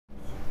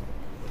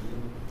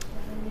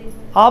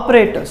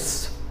Operators.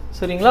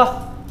 சரிங்களா?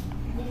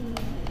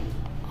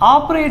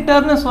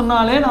 ஆப்ரேட்டர்னு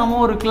சொன்னாலே நாம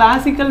ஒரு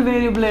கிளாசிக்கல்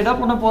வேரியபிள் என்ன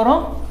பண்ண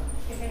போகிறோம்,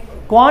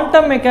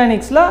 குவாண்டம்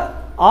மெக்கானிக்ஸில்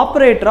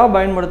ஆப்ரேட்டராக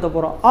பயன்படுத்த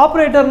போகிறோம்.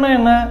 ஆப்ரேட்டர்னா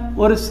என்ன,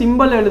 ஒரு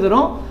சிம்பிள்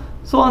எழுதுகிறோம்.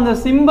 ஸோ அந்த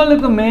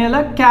சிம்பிளுக்கு மேலே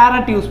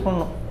கேரட் யூஸ்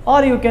பண்ணணும்,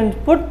 are you can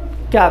put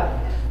gap.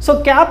 So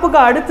கேப்புக்கு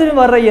அடுத்து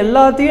வர்ற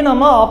எல்லாத்தையும்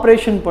நம்ம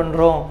ஆப்ரேஷன்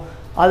பண்ணுறோம்,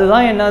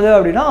 அதுதான் என்னது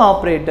அப்படின்னா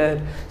ஆப்ரேட்டர்.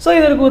 ஸோ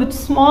இதற்கு ஒரு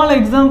ஸ்மால்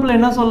எக்ஸாம்பிள்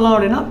என்ன சொல்லலாம்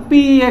அப்படின்னா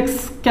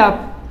பிஎக்ஸ்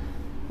கேப்.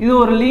 இது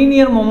ஒரு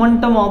லீனியர்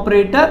மொமெண்டம்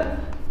ஆப்ரேட்டர்.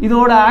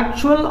 இதோட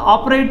actual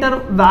operator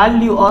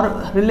value or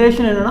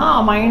relation என்னன்னா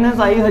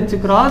 -IH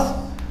cross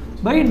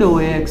by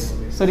 ∂x.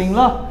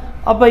 சரிங்களா?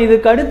 அப்போ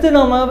இதுக்கு அடுத்து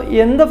நம்ம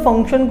எந்த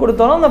ஃபங்க்ஷன்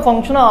கொடுத்தாலும் அந்த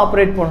ஃபங்க்ஷனை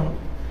ஆப்ரேட் பண்ணணும்.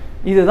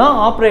 இதுதான்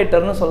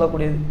ஆப்ரேட்டர்னு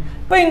சொல்லக்கூடியது.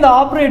 இப்போ இந்த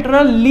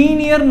ஆப்ரேட்டரை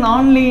லீனியர்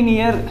நான்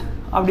லீனியர்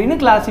அப்படின்னு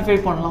கிளாசிஃபை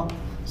பண்ணலாம்.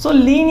 ஸோ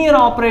லீனியர்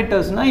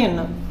ஆப்ரேட்டர்ஸ்னா என்ன?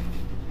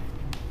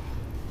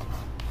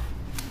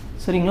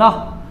 சரிங்களா?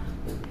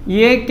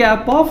 A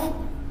cap of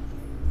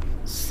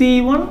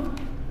C1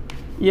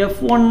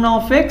 F1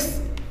 of x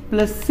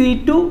plus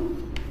C2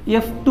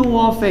 F2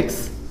 of x.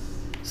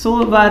 So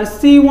where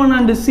C1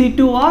 and C2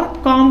 are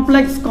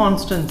complex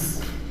constants.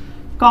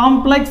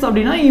 Complex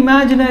அப்படின்னா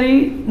imaginary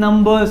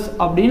numbers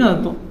அப்படின்னு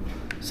அர்த்தம்.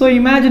 ஸோ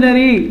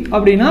இமேஜினரி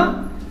அப்படின்னா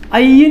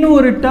ஐன்னு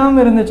ஒரு டேர்ம்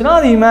இருந்துச்சுன்னா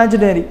அது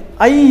இமேஜினரி,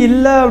 ஐ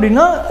இல்லை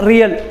அப்படின்னா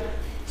ரியல்.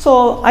 ஸோ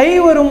ஐ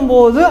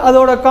வரும்போது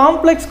அதோட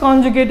காம்ப்ளெக்ஸ்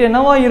கான்ஜுகேட்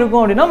என்னவா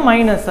இருக்கும் அப்படின்னா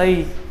 -i.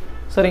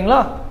 சரிங்களா?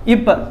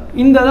 இப்போ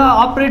இந்த இதை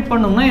ஆப்ரேட்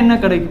பண்ணோம்னா என்ன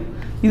கிடைக்கும்,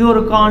 இது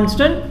ஒரு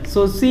constant.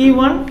 So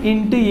C1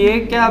 into A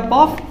cap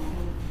of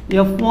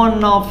F1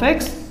 of x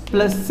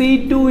plus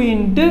C2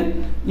 into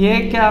A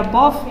cap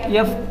of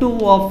F2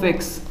 of x.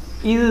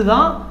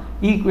 இதுதான்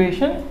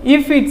equation.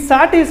 If it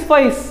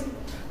satisfies,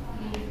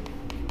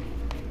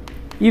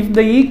 if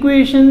the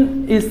equation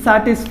is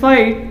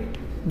satisfied,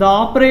 the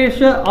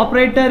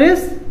operator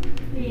is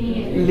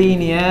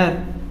linear.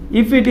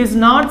 If it is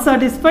not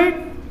satisfied,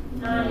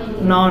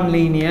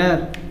 non-linear.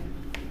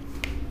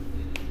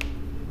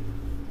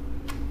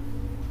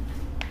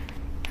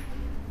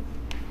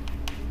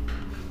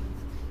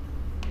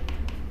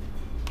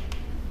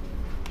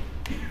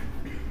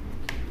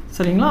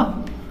 சரிங்களா?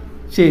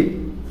 சரி,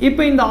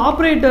 இப்போ இந்த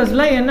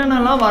ஆப்ரேட்டர்ஸ்ல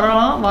என்னென்னலாம்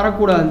வரலாம்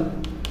வரக்கூடாது.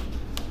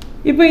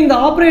 இப்போ இந்த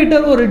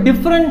ஆப்ரேட்டர் ஒரு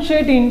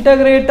டிஃபரன்ஷியேட்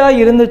இன்டகிரேட்டாக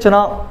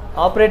இருந்துச்சுன்னா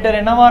ஆப்ரேட்டர்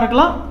என்னவா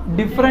இருக்கலாம்,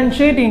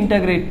 டிஃபரன்ஷியேட்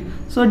இன்டகிரேட்.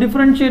 ஸோ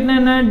டிஃபரன்ஷியேட்னா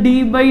என்ன,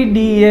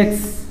 d/dx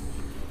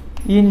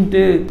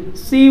into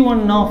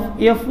C1 of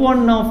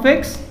F1 of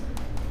x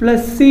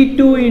plus C2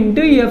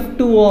 into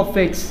F2 of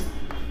x.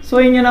 So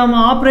இங்கே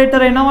நம்ம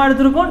ஆப்ரேட்டர் என்னவா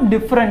எடுத்திருக்கோம்,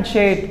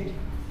 டிஃபரன்ஷியேட்.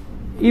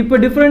 இப்போ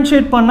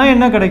டிஃபரன்ஷியேட் பண்ணால்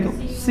என்ன கிடைக்கும்,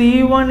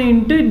 C1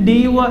 into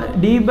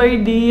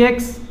d/dx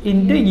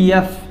into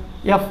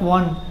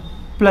F1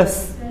 plus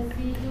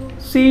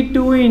C2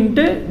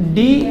 into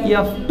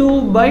dF2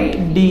 by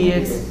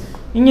dx.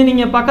 இங்கே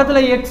நீங்கள்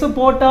பக்கத்தில் எக்ஸ்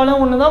போட்டாலும்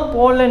ஒன்று தான்,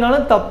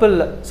 போடலைனாலும் தப்பு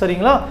இல்லை.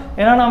 சரிங்களா?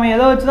 ஏன்னா நம்ம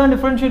எதை வச்சு தான்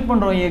டிஃப்ரென்ஷியேட்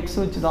பண்ணுறோம், எக்ஸ்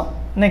வச்சு தான்.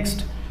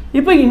 நெக்ஸ்ட்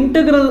இப்போ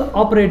இன்டெக்ரல்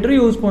ஆப்ரேட்டர்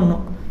யூஸ்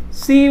பண்ணோம்.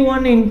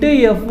 C1 into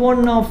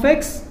F1 of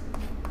x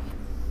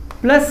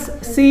plus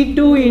C2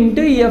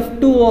 into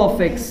F2 of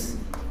x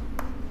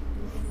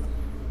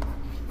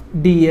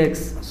dx.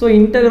 So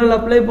integral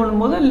apply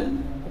பண்ணும்போது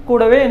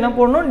கூடவே என்ன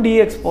போடணும்,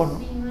 dx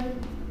போடணும்.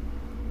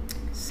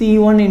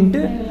 C1 into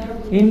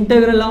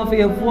integral of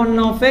F1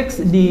 of x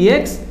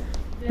dx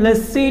plus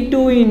C2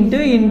 into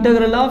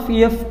integral of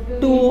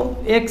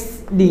F2x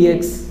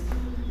dx.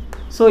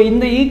 So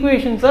இந்த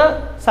ஈக்குவேஷன்ஸை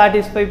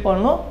satisfy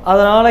பண்ணணும்.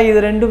 அதனால் இது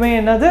ரெண்டுமே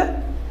என்னது,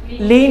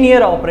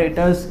 linear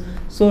operators.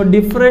 So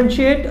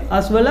differentiate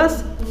as well as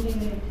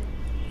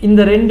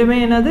இந்த ரெண்டுமே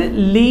என்னது,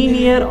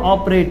 லீனியர்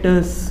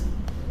ஆப்ரேட்டர்ஸ்.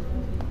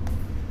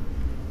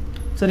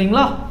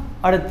 சரிங்களா?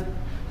 அடுத்து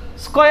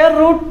ஸ்கொயர்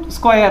ரூட்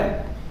ஸ்கொயர்.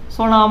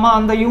 ஸோ நாம்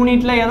அந்த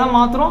யூனிட்டில் எதை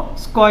மாற்றுறோம்,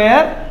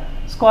 ஸ்கொயர்.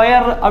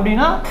 ஸ்கொயர்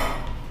அப்படின்னா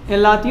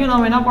எல்லாத்தையும்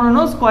நாம் என்ன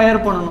பண்ணணும், ஸ்கொயர்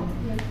பண்ணணும்.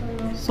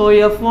 So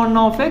F1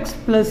 of x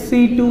plus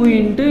C2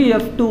 into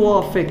F2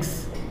 of x.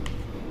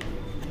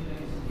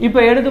 இப்போ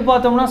எடுத்து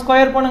பார்த்தோம்னா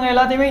ஸ்கொயர் பண்ணுங்கள்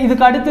எல்லாத்தையுமே.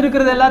 இதுக்கு அடுத்து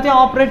இருக்கிறது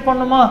எல்லாத்தையும் ஆப்ரேட்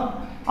பண்ணுமா,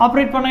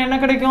 ஆப்ரேட் பண்ணால் என்ன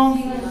கிடைக்கும்,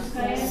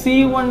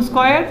 C1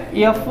 square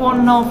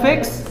F1 of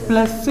x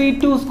plus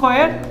C2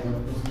 square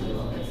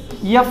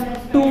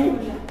F2.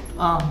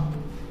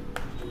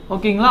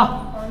 ஓகேங்களா?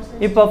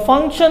 இப்போ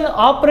ஃபங்க்ஷன்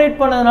ஆப்ரேட்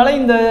பண்ணதுனால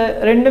இந்த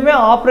ரெண்டுமே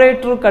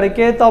ஆப்ரேட்டர்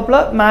கிடைக்கேத்தாப்புல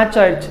மேட்ச்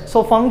ஆயிடுச்சு. So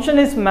function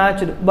is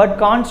matched, but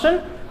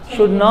constant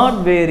should not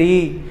vary.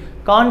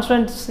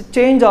 Constant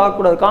change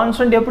ஆகக்கூடாது.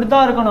 கான்ஸ்டன்ட் எப்படி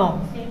தான் இருக்கணும்,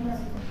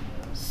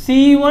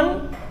 C1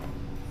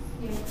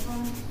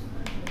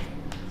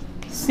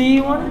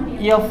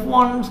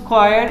 F1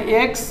 ஸ்கொயர்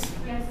x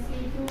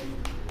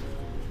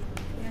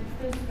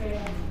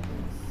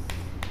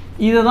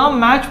இதை தான்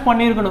மேட்ச்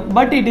பண்ணியிருக்கணும்,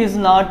 but it is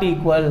not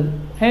equal.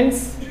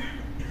 Hence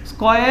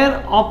square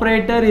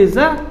operator is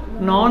a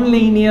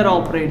non-linear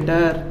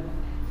operator.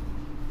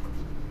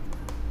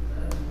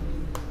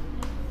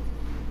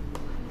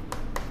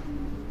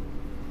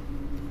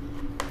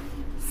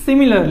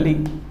 Similarly,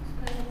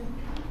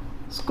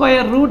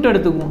 square root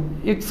எடுத்துக்குவோம்,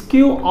 x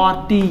cube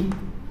RT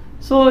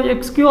so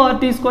XQ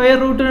RT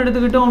square ரூட்டுன்னு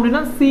எடுத்துக்கிட்டோம்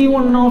அப்படின்னா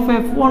C1 of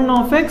F1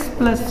 of x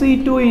plus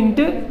C2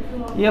 into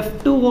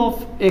F2 of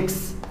x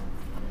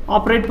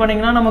operate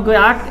பண்ணிங்கன்னா நமக்கு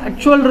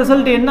actual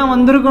result என்ன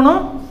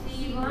வந்திருக்கணும்?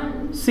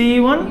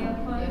 C1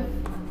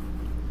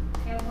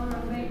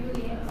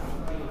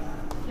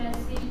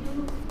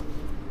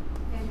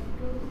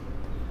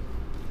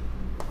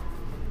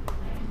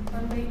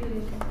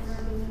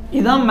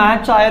 இதான்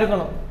match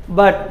ஆயிருக்கணும்.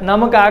 But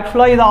நமக்கு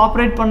ஆக்சுவலாக இதை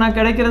ஆப்ரேட் பண்ணால்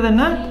கிடைக்கிறது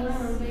என்ன?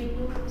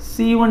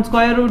 C1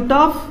 square root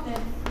of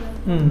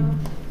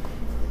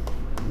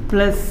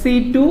plus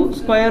C2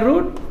 square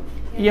root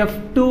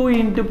F2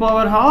 into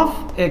power half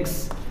x.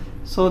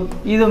 So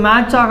இது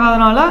match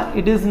ஆகாதனால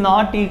it is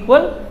not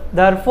equal.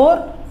 Therefore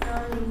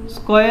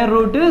square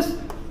root is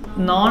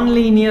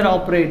non-linear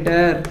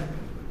operator.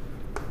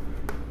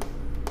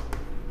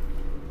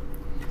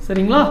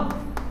 சரிங்களா?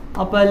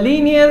 அப்போ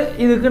லீனியர்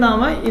இதுக்கு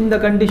நாம இந்த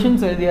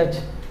கண்டிஷன்ஸ்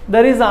எழுதியாச்சு.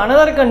 There is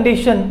another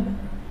condition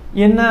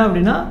என்ன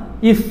அப்படின்னா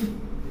if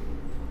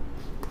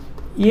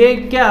a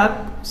cap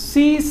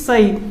c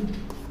psi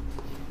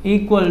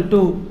equal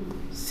to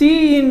c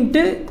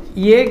into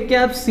a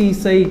cap c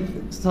psi,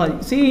 sorry,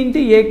 c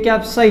into a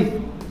cap psi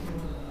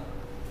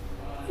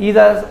இத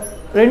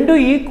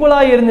ரெண்டும் ஈக்குவலா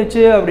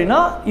இருந்துச்சு அப்படின்னா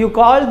you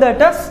call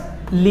that as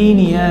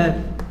linear.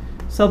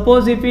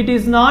 Suppose if it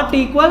is not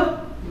equal,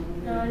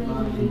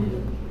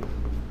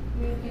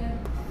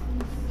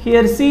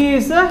 here c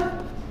is a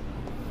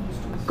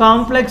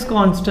complex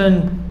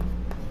constant.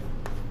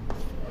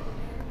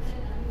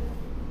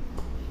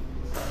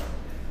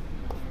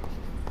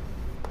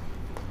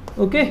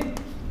 Okay,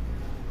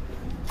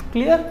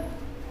 clear?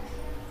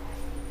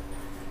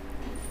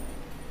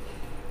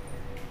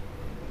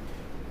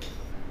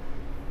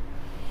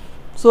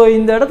 So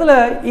இந்த இடத்துல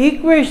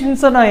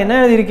ஈக்குவேஷன்ஸை நான் என்ன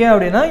எழுதியிருக்கேன்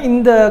அப்படின்னா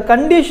இந்த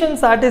கண்டிஷன்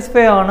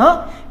சாட்டிஸ்ஃபை ஆனால்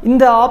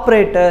இந்த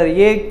ஆப்ரேட்டர்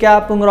ஏ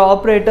கேப்புங்கிற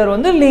ஆப்ரேட்டர்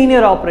வந்து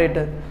லீனியர்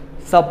ஆப்ரேட்டர்.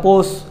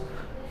 சப்போஸ்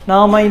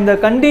நாம் இந்த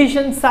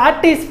கண்டிஷன்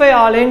சாட்டிஸ்ஃபை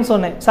ஆலேன்னு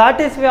சொன்னேன்.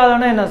 சாட்டிஸ்ஃபை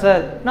ஆகலைன்னா என்ன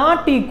சார்?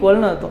 நாட்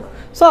ஈக்குவல்னு அர்த்தம்.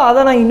 ஸோ அதை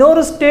நான்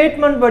இன்னொரு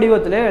ஸ்டேட்மெண்ட்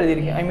வடிவத்திலே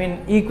எழுதியிருக்கேன், ஐ மீன்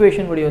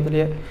ஈக்குவேஷன்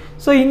வடிவத்திலேயே.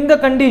 ஸோ இந்த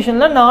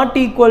கண்டிஷனில் நாட்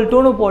ஈக்குவல்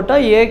டுன்னு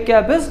போட்டால் ஏ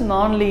கேப் இஸ்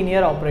நான்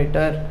லீனியர்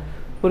ஆப்ரேட்டர்.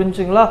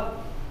 புரிஞ்சுங்களா?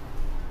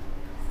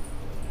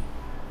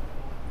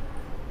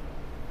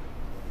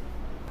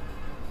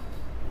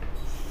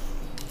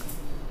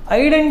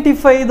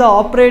 Identify the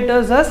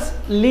operators as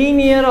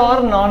linear or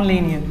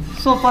non-linear.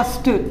 So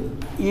first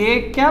a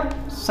cap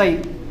psi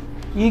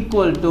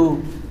equal to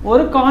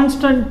ஒரு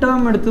கான்ஸ்டன்ட்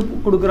டேர்ம் எடுத்து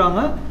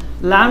கொடுக்குறாங்க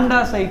லாம்டா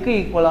சைக்கு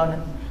ஈக்குவலானு.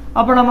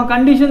 அப்போ நம்ம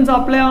கண்டிஷன்ஸ்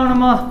அப்ளை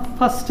ஆகணுமா?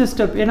 ஃபஸ்ட்டு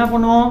ஸ்டெப் என்ன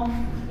பண்ணுவோம்?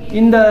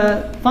 இந்த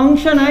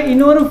ஃபங்க்ஷனை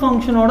இன்னொரு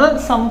ஃபங்க்ஷனோட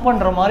சம்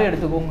பண்ணுற மாதிரி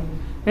எடுத்துக்கோங்க.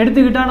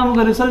 எடுத்துக்கிட்டால்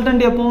நமக்கு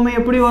ரிசல்டன்ட் எப்போவுமே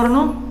எப்படி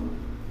வரணும்?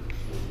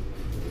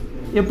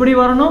 எப்படி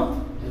வரணும்?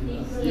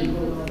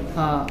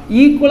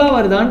 ஈக்குவலாக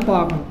வருதான்னு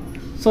பார்க்கணும்.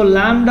 So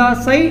lambda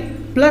psi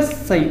plus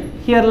psi.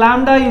 Here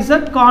lambda is a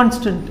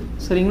constant.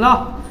 சரிங்களா?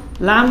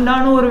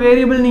 லாம்டான்னு ஒரு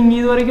வேரியபிள் நீங்கள்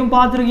இது வரைக்கும்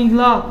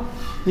பார்த்துருக்கீங்களா?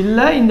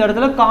 இல்லை, இந்த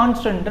இடத்துல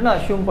கான்ஸ்டன்ட்னு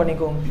அஷ்யூம்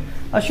பண்ணிக்கோங்க.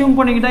 அஷ்யூம்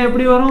பண்ணிக்கிட்டால்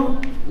எப்படி வரும்?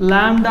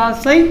 Lambda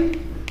psi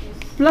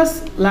plus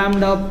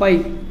lambda by.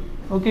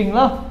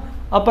 ஓகேங்களா?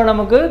 அப்போ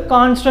நமக்கு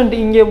கான்ஸ்டன்ட்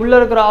இங்கே உள்ளே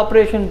இருக்கிற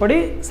ஆப்ரேஷன் படி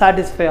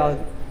சாட்டிஸ்ஃபை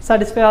ஆகுது.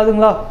 Satisfy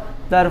ஆகுதுங்களா?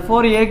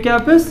 therefore a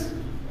cap is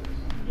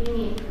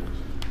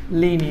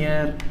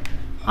linear.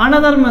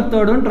 another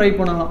மெத்தடும் try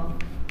பண்ணலாம்.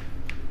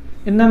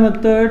 என்ன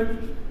மெத்தட்?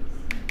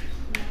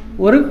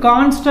 ஒரு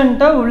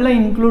கான்ஸ்டன்ட்டை உள்ளே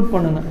இன்க்ளூட்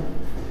பண்ணுங்க.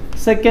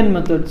 Second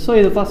method. ஸோ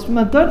இது ஃபர்ஸ்ட்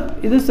மெத்தட்,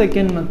 இது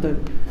செகண்ட் மெத்தட்.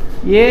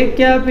 ஏ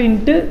கேப்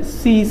இன்ட்டு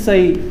சி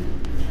சை.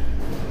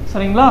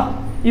 சரிங்களா?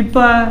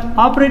 இப்போ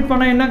ஆப்ரேட்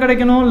பண்ண என்ன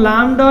கிடைக்கணும்?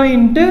 லாம்டா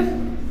இன்ட்டு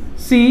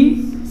சி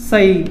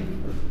சை.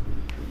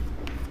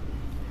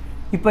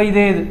 இப்போ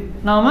இதே இது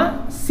நாம்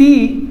சி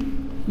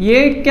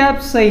ஏ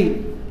கேப் சை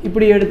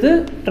இப்படி எடுத்து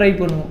ட்ரை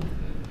பண்ணுவோம்.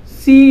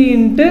 சி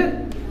இன்ட்டு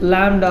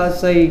லாம்டா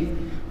சை.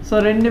 ஸோ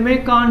ரெண்டுமே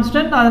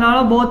கான்ஸ்டன்ட்,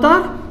 அதனால் both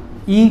are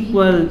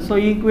equal. So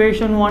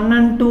equation 1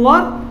 and 2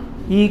 R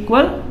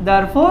equal.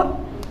 therefore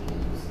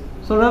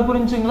சொல்ல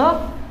புரிஞ்சுங்களா?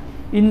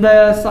 இந்த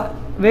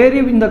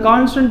இந்த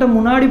கான்ஸ்டன்ட்டை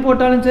முன்னாடி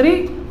போட்டாலும் சரி,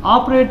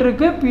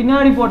 ஆப்ரேட்டருக்கு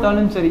பின்னாடி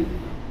போட்டாலும் சரி,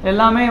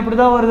 எல்லாமே எப்படி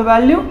தான் வருது?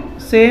 Value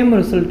same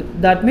result.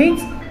 That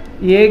means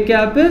A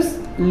gap is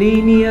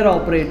linear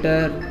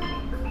operator.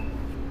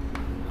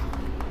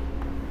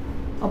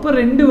 அப்போ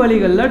ரெண்டு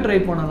வழிகளில் ட்ரை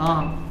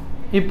பண்ணலாம்.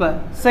 இப்போ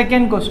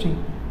second question,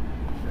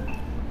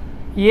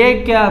 A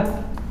gap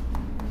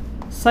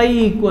psi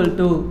equal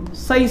to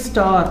psi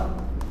star.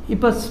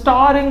 இப்போ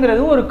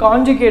ஸ்டாருங்கிறது ஒரு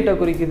காஞ்சுகேட்டை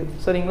குறிக்குது.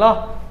 சரிங்களா?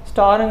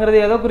 ஸ்டாருங்கிறது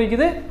எதை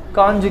குறிக்குது?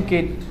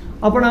 காஞ்சுகேட்.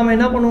 அப்போ நாம்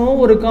என்ன பண்ணுவோம்?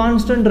 ஒரு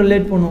கான்ஸ்டன்ட்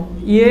ரிலேட் பண்ணுவோம்,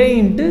 ஏ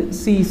இன்ட்டு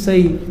சி சை.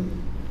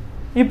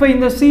 இப்போ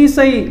இந்த சி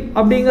சை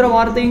அப்படிங்கிற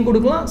வார்த்தையும்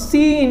கொடுக்கலாம்,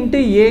 சி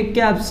இன்ட்டு ஏ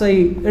கேப் சை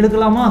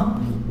எடுக்கலாமா?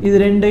 இது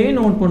ரெண்டையும்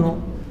நோட் பண்ணுவோம்.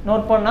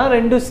 நோட் பண்ணால்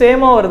ரெண்டும்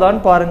சேமாக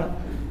வருதான்னு பாருங்கள்.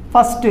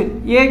 First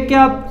A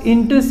cap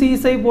into C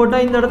சை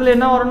போட்டால் இந்த இடத்துல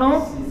என்ன வரணும்?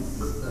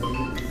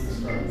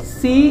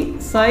 C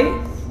psi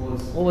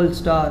whole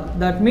star.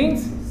 That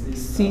means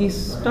C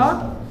star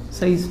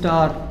psi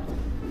star.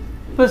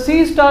 இப்போ C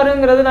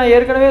ஸ்டாருங்கிறது நான்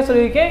ஏற்கனவே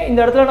சொல்லியிருக்கேன், இந்த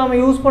இடத்துல நம்ம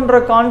யூஸ் பண்ணுற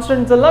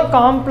கான்ஸ்டன்ட்ஸ் எல்லாம்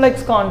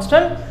காம்ப்ளெக்ஸ்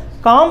கான்ஸ்டன்ட்.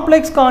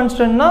 காம்ப்ளெக்ஸ்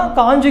கான்ஸ்டன்ட்னா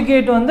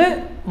கான்ஜுகேட் வந்து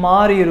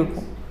மாறி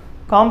இருக்கும்.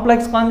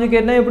 காம்ப்ளெக்ஸ்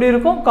கான்ஜுகேட்னா எப்படி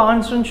இருக்கும்?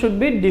 Constant should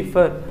be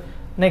differ.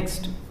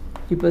 Next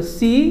இப்போ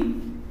C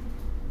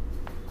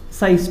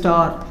psi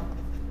ஸ்டார்.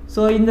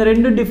 ஸோ இந்த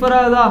ரெண்டு டிஃபர்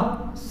ஆகுதா?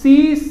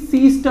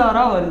 C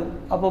ஸ்டாராக வருது.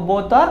 அப்போ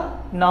both are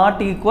not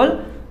equal.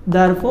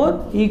 Therefore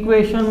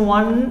equation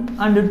 1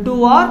 and 2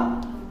 are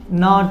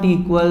not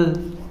equal.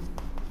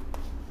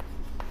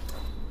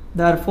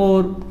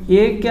 Therefore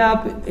A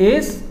cap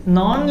is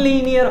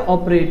non-linear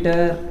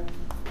operator.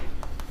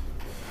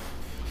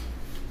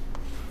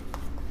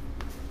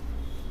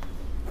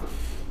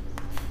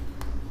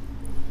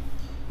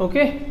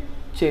 Okay,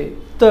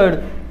 third,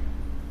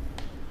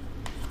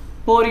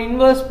 for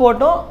inverse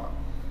போட்டோம்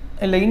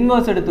இல்ல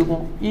inverse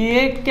எடுத்துக்கும்.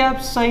 A cap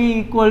psi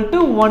equal to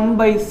 1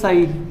 by psi.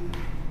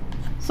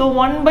 So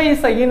 1 by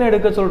psi ன்னு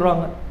எடுக்க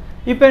சொல்றாங்க.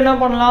 இப்போ என்ன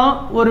பண்ணலாம்?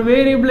 ஒரு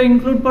வேரியபிளை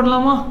இன்க்ளூட்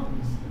பண்ணலாமா?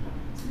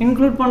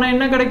 இன்க்ளூட் பண்ணா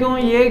என்ன கிடைக்கும்?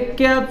 A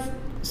cap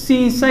C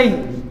psi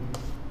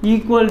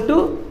equal to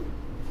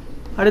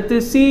அடுத்து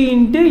C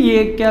into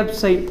A cap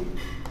psi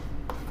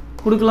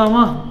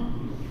கொடுக்கலாமா?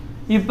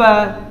 இப்போ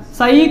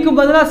psiக்கு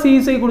பதிலா C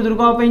psi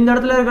கொடுத்துருக்கோம். அப்போ இந்த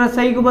இடத்துல இருக்கிற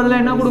psiக்கு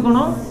பதிலா என்ன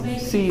கொடுக்கணும்?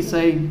 C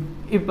psi.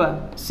 இப்போ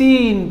C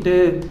into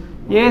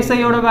A psi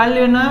ஓட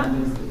வேல்யூ என்ன?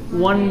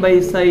 1 by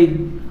psi.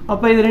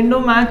 அப்போ இது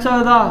ரெண்டும் மேட்ச்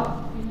ஆகுதா?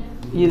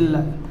 இல்ல.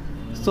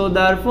 So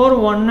therefore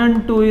 1 and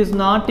 2 is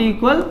not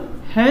equal.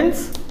 Hence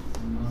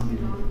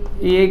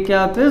A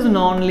cap is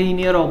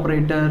non-linear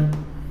operator.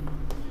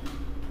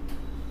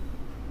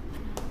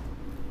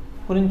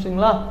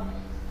 புரிஞ்சுங்களா?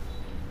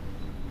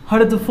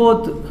 அடுத்து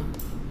fourth,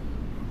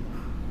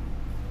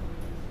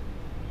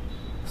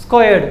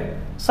 squared,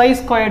 psi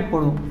squared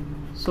போடுவோம்.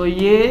 So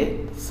A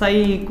psi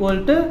equal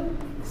to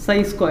psi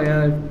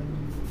squared.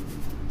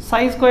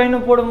 Psi squared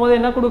போடும்போது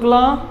என்ன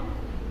கொடுக்கலாம்?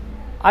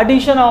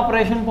 addition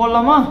operation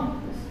போடலாமா?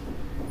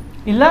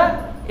 இல்ல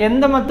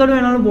எந்த மெத்தட்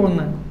வேணாலும்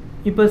போடுங்க.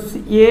 இப்போ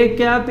A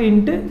cap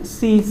into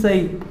C psi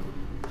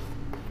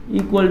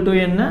equal to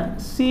என்ன?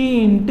 C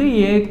into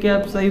A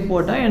cap psi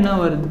போட்டா என்ன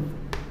வருது?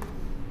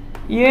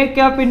 A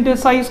cap into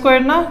psi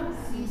squared னா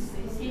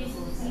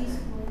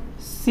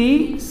C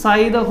psi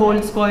the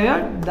whole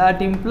square, that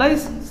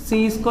implies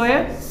C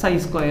squared psi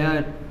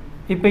squared.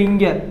 இப்போ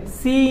இங்க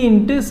C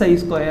into psi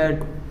squared.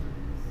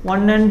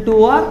 1 and 2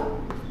 are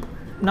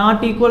not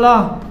equal.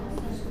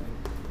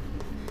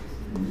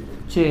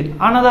 சரி,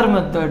 another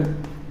method,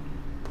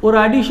 ஒரு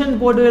addition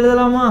போட்டு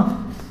எழுதலாமா?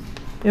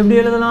 எப்படி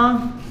எழுதலாம்?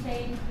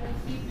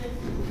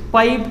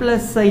 pi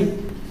plus psi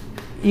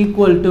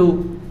equal to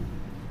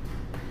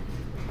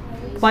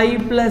pi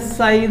plus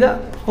psi the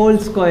whole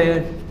square.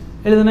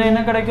 எழுதுனா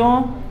என்ன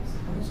கிடைக்கும்?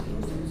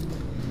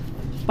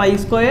 pi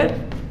square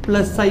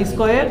plus psi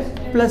square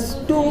plus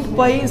 2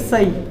 pi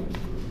psi.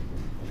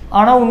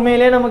 ஆனா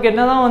உண்மையிலே நமக்கு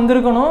என்னதான்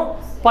வந்திருக்கணும்?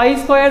 pi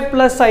squared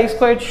plus psi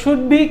squared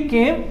should be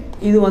came.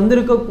 இது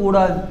வந்திருக்க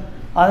கூடாது.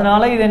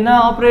 அதனால இது என்ன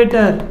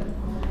ஆபரேட்டர்?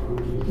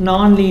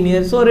 நான்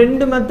லீனியர். ஸோ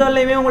ரெண்டு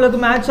மெத்தட்லையுமே உங்களுக்கு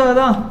மேட்ச்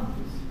ஆகுதா?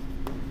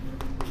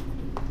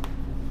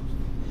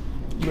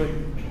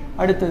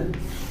 அடுத்தது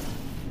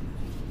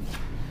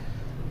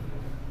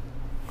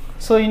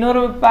ஸோ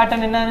இன்னொரு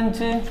பேட்டர்ன் என்ன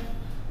இருந்துச்சு?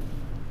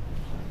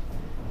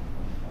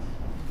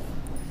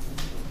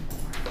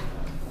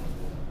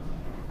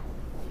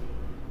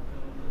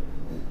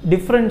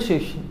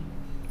 differentiation.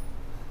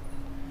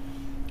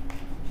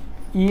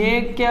 A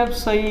cap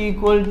psi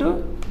equal to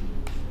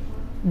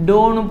dou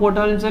னு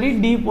போட்டாலும் சரி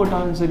d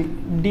போட்டாலும் சரி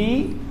d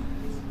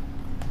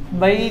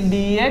by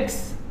dx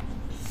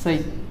psi.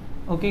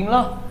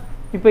 ஓகேங்களா?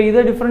 இப்போ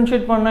இதை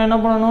டிஃபரன்ஷியேட் பண்ண என்ன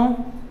பண்ணணும்?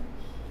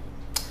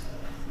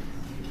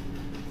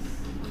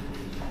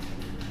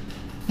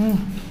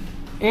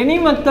 எனி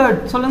மெத்தட்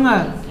சொல்லுங்க.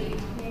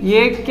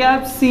 A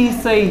cap C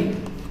psi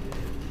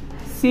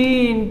C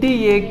into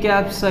A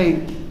cap psi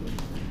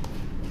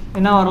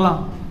என்ன வரலாம்?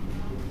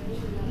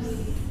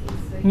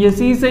 இங்க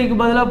C psi க்கு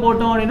பதிலா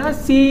போட்டோம் அப்படினா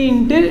C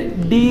into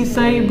d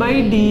psi by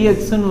dx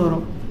ன்னு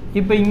வரும்.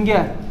 இப்போ இங்க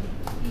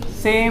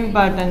same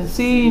pattern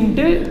C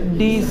into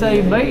d psi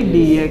by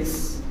dx.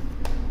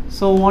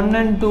 So 1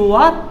 and 2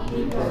 are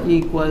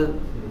equal.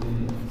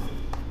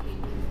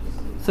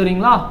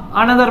 சரிங்களா?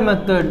 another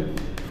method,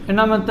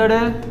 என்ன மெத்தட்?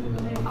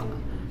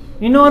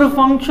 இன்னொரு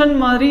ஃபங்க்ஷன்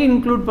மாதிரி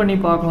இன்க்ளூட் பண்ணி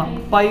பார்க்கலாம்.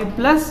 pi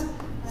plus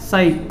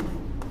psi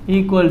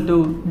equal to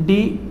d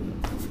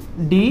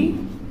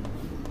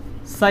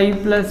psi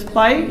plus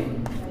pi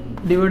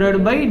divided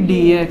by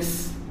dx.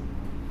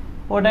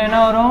 போட்டா என்ன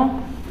வரும்?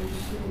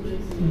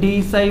 d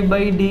psi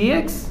by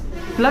dx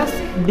plus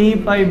d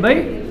pi by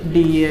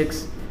dx.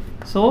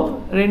 So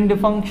ரெண்டு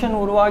ஃபங்க்ஷன்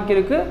உருவாக்கி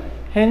இருக்கு.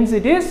 Hence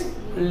it is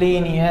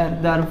linear.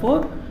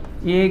 Therefore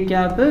A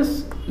cap is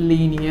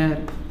linear.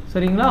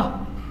 சரிங்களா?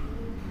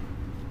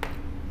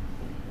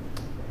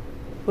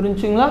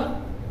 புரிஞ்சுங்களா?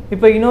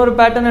 இப்போ இன்னொரு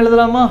பேட்டர்ன்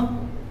எழுதலாமா?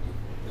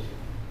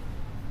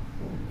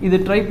 இது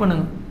ட்ரை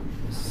பண்ணுங்க.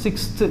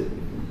 6th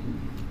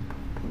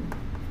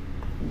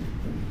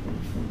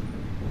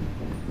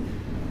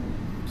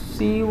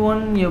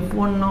C1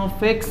 F1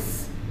 of x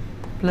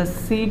plus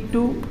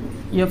c2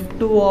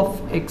 f2 of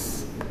x.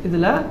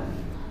 இதில்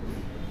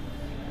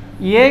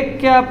a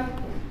cap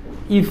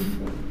if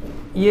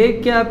a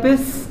cap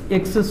is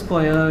x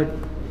squared,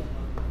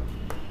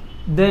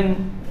 then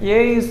a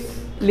is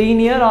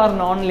linear or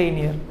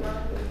non-linear.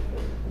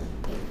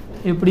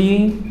 எப்படி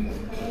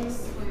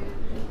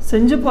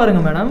செஞ்சு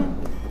பாருங்க மேடம்.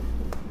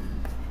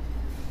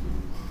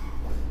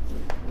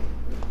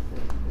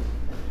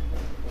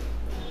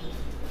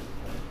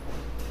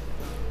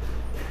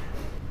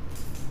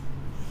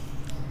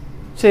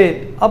 சரி,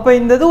 அப்போ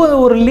இந்த இது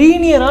ஒரு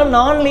லீனியரா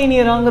நான்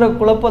லீனியராங்கிற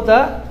குழப்பத்தை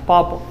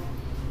பார்ப்போம்.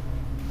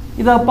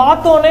 இதை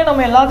பார்த்தோன்னே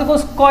நம்ம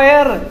எல்லாத்துக்கும்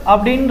ஸ்கொயர்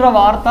அப்படின்ற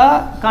வார்த்தை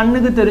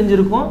கண்ணுக்கு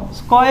தெரிஞ்சிருக்கும்.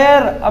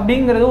 ஸ்கொயர்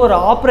அப்படிங்கிறது ஒரு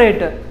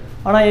ஆப்ரேட்டர்.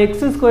 ஆனால்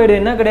எக்ஸ் ஸ்கொயர்டு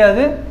என்ன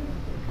கிடையாது,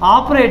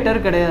 ஆப்ரேட்டர்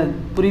கிடையாது.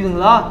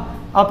 புரியுதுங்களா?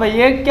 அப்போ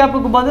ஏ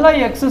கேப்புக்கு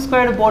பதிலாக எக்ஸ்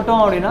ஸ்கொயர்டு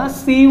போட்டோம் அப்படின்னா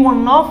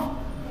c1 of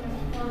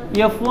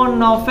f1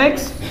 of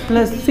X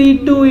plus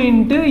c2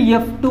 into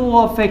f2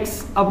 of X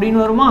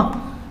அப்படின்னு வருமா?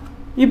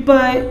 இப்போ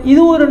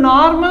இது ஒரு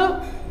நார்மல்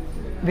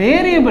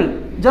வேரியபிள்,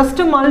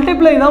 ஜஸ்ட்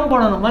மல்டிப்ளை தான்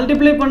பண்ணணும்.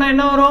 மல்டிப்ளை பண்ணால்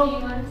என்ன வரும்?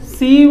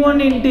 c1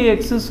 into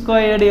x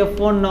squared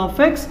f1 of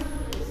x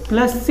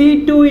plus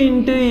c2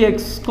 into x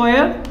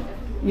squared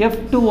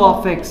f2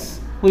 of x.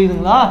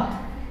 புரியுதுங்களா?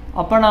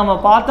 அப்போ நாம்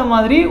பார்த்த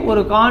மாதிரி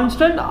ஒரு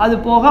கான்ஸ்டன்ட், அது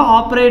போக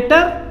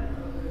operator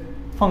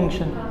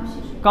function,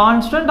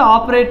 constant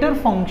operator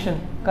function.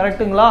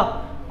 கரெக்டுங்களா?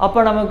 அப்போ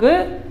நமக்கு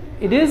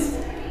இட் இஸ்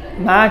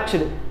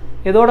மேட்ச்டு.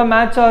 எதோட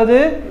மேட்ச்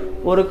ஆகுது?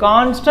 ஒரு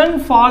constant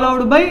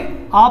followed by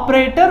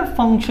operator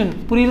function.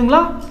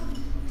 புரியுதுங்களா?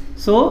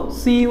 So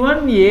c1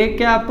 a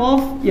cap of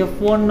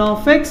f1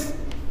 of x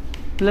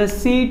plus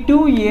c2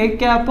 a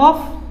cap of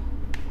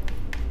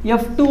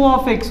f2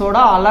 of x ஓட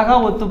அழகா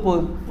ஒத்து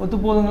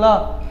போகுதுங்களா?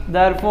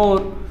 Therefore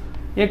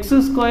x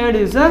squared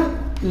is a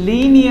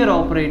linear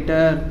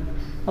operator.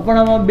 அப்போ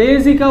நம்ம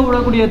பேசிக்காக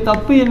விடக்கூடிய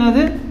தப்பு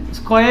என்னது?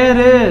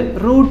 ஸ்கொயரு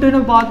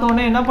ரூட்டுன்னு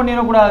பார்த்தோன்னே என்ன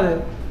பண்ணிடக்கூடாது,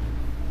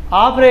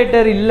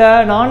 ஆப்ரேட்டர் இல்லை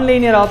நான்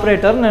லீனியர்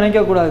ஆப்ரேட்டர்னு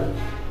நினைக்கக்கூடாது.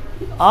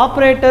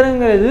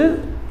 ஆப்ரேட்டருங்கிறது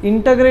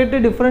இன்டகிரேட்டு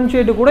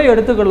டிஃப்ரென்ஷியேட்டு கூட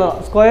எடுத்துக்கலாம்,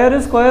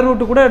 ஸ்கொயர்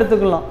ரூட்டு கூட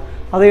எடுத்துக்கலாம்.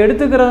 அதை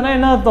எடுத்துக்கிறதுனா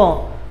என்ன அர்த்தம்?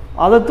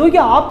 அதை தூக்கி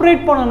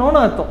ஆப்ரேட் பண்ணணும்னு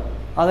அர்த்தம்.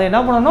 அதை என்ன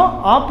பண்ணணும்?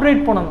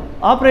 ஆப்ரேட் பண்ணணும்.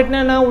 ஆப்ரேட்னா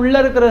என்ன? உள்ளே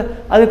இருக்கிற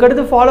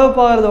அதுக்கடுத்து ஃபாலோ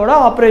அப் ஆகிறதோட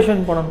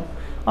ஆப்ரேஷன் பண்ணணும்.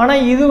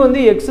 ஆனால் இது வந்து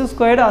எக்ஸ்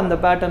ஸ்கொயர்டு அந்த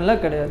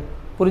பேட்டர்னில் கிடையாது.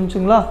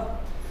 புரிஞ்சுங்களா?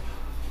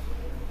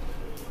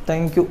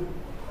 தேங்க்யூ.